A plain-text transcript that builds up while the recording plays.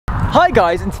Hi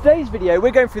guys, in today's video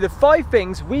we're going through the 5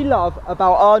 things we love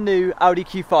about our new Audi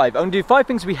Q5. I'm going to do 5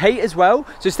 things we hate as well,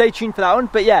 so stay tuned for that one.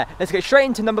 But yeah, let's get straight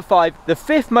into number 5, the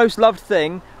 5th most loved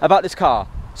thing about this car.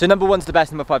 So number 1's the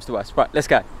best, number 5's the worst. Right, let's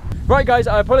go. Right guys,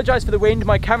 I apologise for the wind.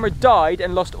 My camera died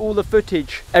and lost all the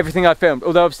footage, everything I filmed.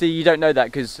 Although obviously you don't know that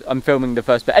because I'm filming the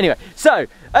first bit. Anyway, so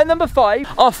at number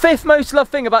 5, our 5th most loved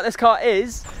thing about this car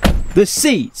is the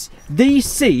seats. These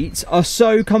seats are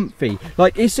so comfy.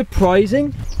 Like, it's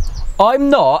surprising.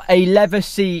 I'm not a leather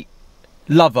seat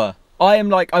lover. I am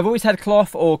like, I've always had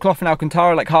cloth or cloth and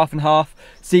Alcantara, like half and half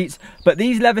seats. But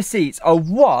these leather seats are,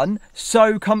 one,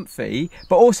 so comfy,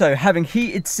 but also having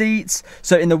heated seats.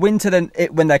 So in the winter, then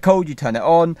when they're cold, you turn it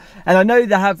on. And I know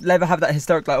leather have that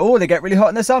historic, like, oh, they get really hot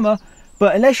in the summer.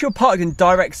 But unless you're parked in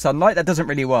direct sunlight, that doesn't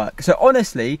really work. So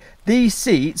honestly, these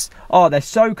seats, they're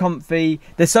so comfy.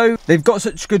 They've got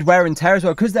such good wear and tear as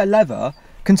well, because they're leather.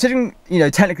 Considering, you know,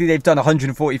 technically they've done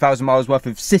 140,000 miles worth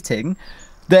of sitting,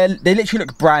 they literally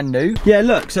look brand new. Yeah,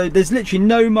 look, so there's literally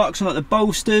no marks on like the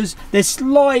bolsters. There's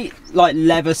slight like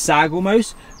leather sag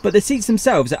almost, but the seats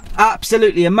themselves are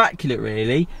absolutely immaculate,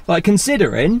 really, like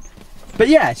considering. But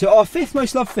yeah, so our 5th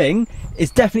most loved thing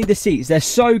is definitely the seats. They're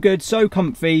so good, so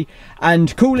comfy,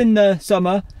 and cool in the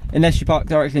summer, unless you park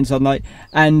directly in sunlight,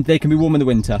 and they can be warm in the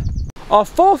winter. Our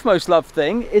 4th most loved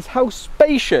thing is how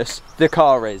spacious the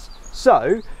car is.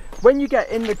 So, when you get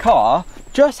in the car,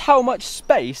 just how much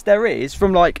space there is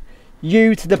from like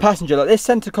you to the passenger. Like this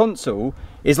centre console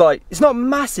is like, it's not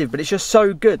massive, but it's just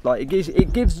so good. Like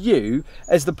it gives you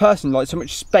as the person like so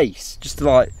much space just to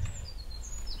like,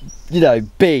 you know,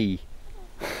 be.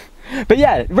 But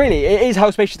yeah, really, it is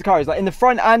how spacious the car is, like in the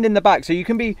front and in the back. So you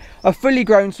can be a fully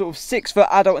grown sort of 6-foot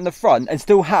adult in the front and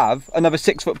still have another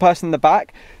 6-foot person in the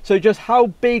back. So just how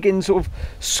big and sort of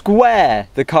square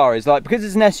the car is. Like, because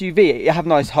it's an SUV, you have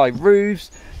nice high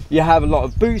roofs, you have a lot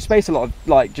of boot space, a lot of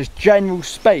like just general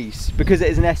space because it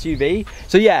is an SUV.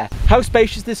 So yeah, how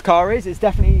spacious this car is, it's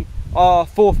definitely our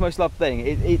 4th most loved thing.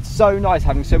 It's so nice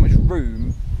having so much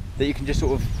room that you can just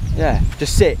sort of, yeah,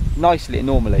 just sit nicely and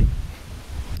normally.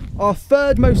 Our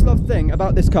 3rd most loved thing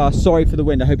about this car, sorry for the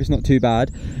wind, I hope it's not too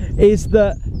bad, is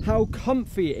that how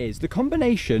comfy it is. The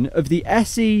combination of the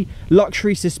SE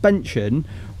luxury suspension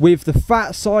with the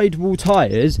fat sidewall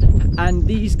tyres and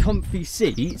these comfy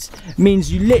seats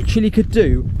means you literally could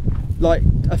do like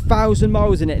 1,000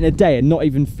 miles in it in a day and not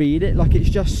even feel it. Like, it's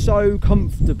just so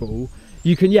comfortable.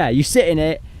 You can, yeah, you sit in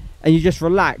it and you just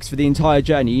relax for the entire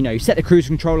journey. You know, you set the cruise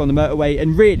control on the motorway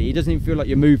and really it doesn't even feel like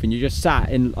you're moving. You just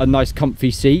sat in a nice comfy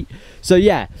seat. So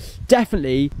yeah,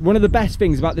 definitely one of the best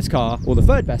things about this car, or the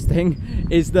 3rd best thing,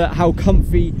 is that how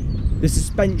comfy the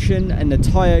suspension and the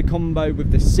tyre combo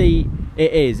with the seat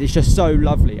it is. It's just so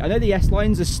lovely. I know the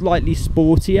S-lines are slightly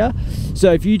sportier,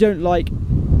 so if you don't like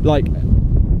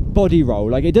body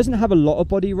roll, like it doesn't have a lot of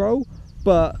body roll,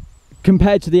 but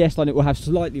compared to the S-Line, it will have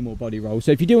slightly more body roll.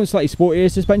 So if you do want slightly sportier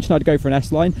suspension, I'd go for an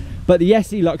S-Line. But the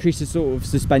SE luxury sort of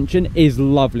suspension is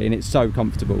lovely and it's so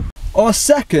comfortable. Our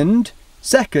second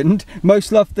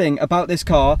most loved thing about this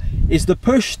car is the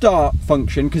push start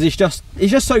function, because it's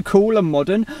just so cool and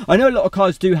modern. I know a lot of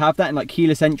cars do have that in like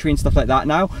keyless entry and stuff like that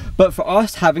now, but for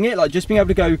us having it, like just being able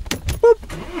to go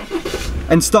boop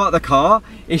and start the car,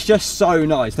 it's just so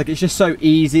nice. Like, it's just so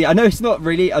easy. I know it's not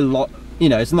really a lot, you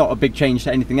know, it's not a big change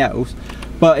to anything else,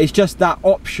 but it's just that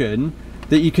option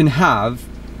that you can have,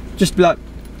 just be like,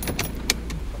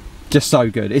 just so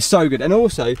good. It's so good. And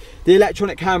also the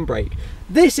electronic handbrake.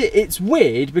 It's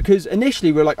weird because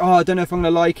initially we're like, oh, I don't know if I'm gonna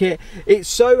like it. It's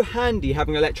so handy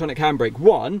having electronic handbrake.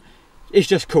 One, it's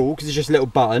just cool because it's just a little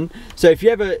button. So if you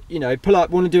ever, you know,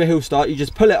 want to do a hill start, you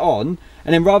just pull it on,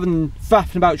 and then rather than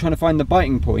faffing about trying to find the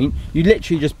biting point, you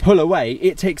literally just pull away,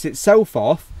 it takes itself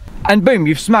off, and boom,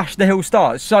 you've smashed the hill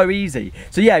start. It's so easy.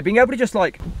 So yeah, being able to just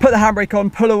like put the handbrake on,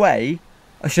 pull away,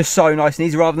 it's just so nice and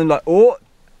easy, rather than like, oh,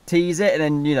 tease it and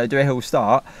then, you know, do a hill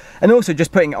start. And also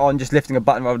just putting it on, just lifting a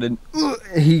button rather than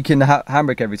he can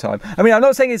handbrake every time. I mean, I'm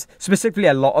not saying it's specifically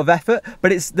a lot of effort,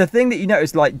 but it's the thing that you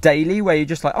notice like daily, where you're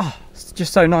just like, oh, it's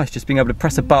just so nice just being able to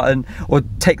press a button or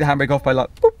take the handbrake off by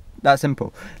like, boop. That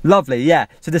simple. Lovely, yeah.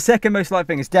 So the second most liked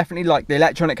thing is definitely like the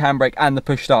electronic handbrake and the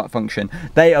push start function.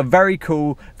 They are very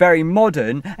cool, very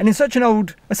modern, and in such an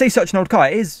old, I say such an old car,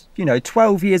 it is, you know,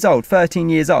 12 years old, 13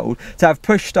 years old, to have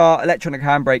push start, electronic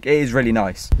handbrake, it is really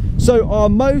nice. So our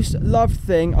most loved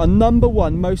thing, our number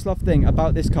 1 most loved thing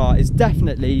about this car is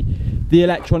definitely the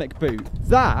electronic boot.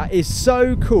 That is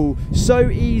so cool,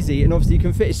 so easy, and obviously you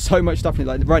can fit so much stuff in it.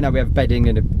 Like right now we have bedding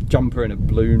and a jumper and a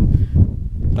balloon,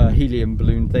 helium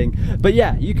balloon thing. But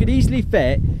yeah, you could easily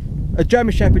fit a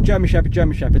German Shepherd, German Shepherd,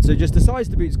 German Shepherd, so just the size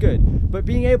of the boot's good, but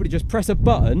being able to just press a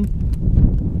button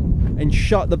and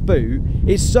shut the boot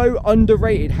is so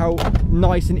underrated how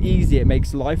nice and easy it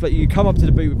makes life. Like, you come up to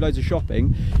the boot with loads of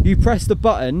shopping, you press the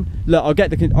button, look, I'll get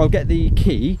the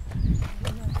key,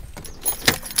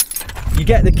 you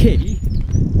get the key,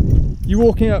 you're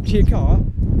walking up to your car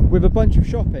with a bunch of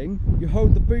shopping, you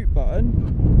hold the boot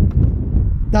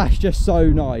button. That's just so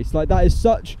nice. Like, that is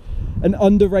such an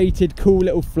underrated cool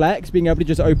little flex, being able to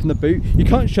just open the boot. You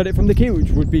can't shut it from the key,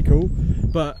 which would be cool,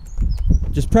 but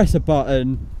just press a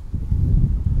button.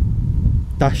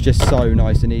 That's just so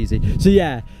nice and easy. So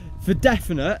yeah, for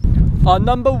definite, our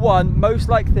number one most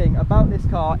liked thing about this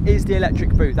car is the electric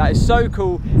boot. That is so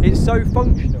cool, it's so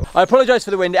functional. I apologise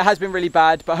for the wind, it has been really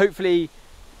bad, but hopefully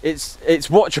it's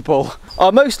watchable.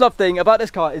 Our most loved thing about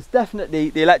this car is definitely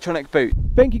the electronic boot.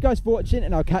 Thank you guys for watching,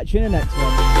 and I'll catch you in the next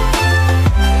one.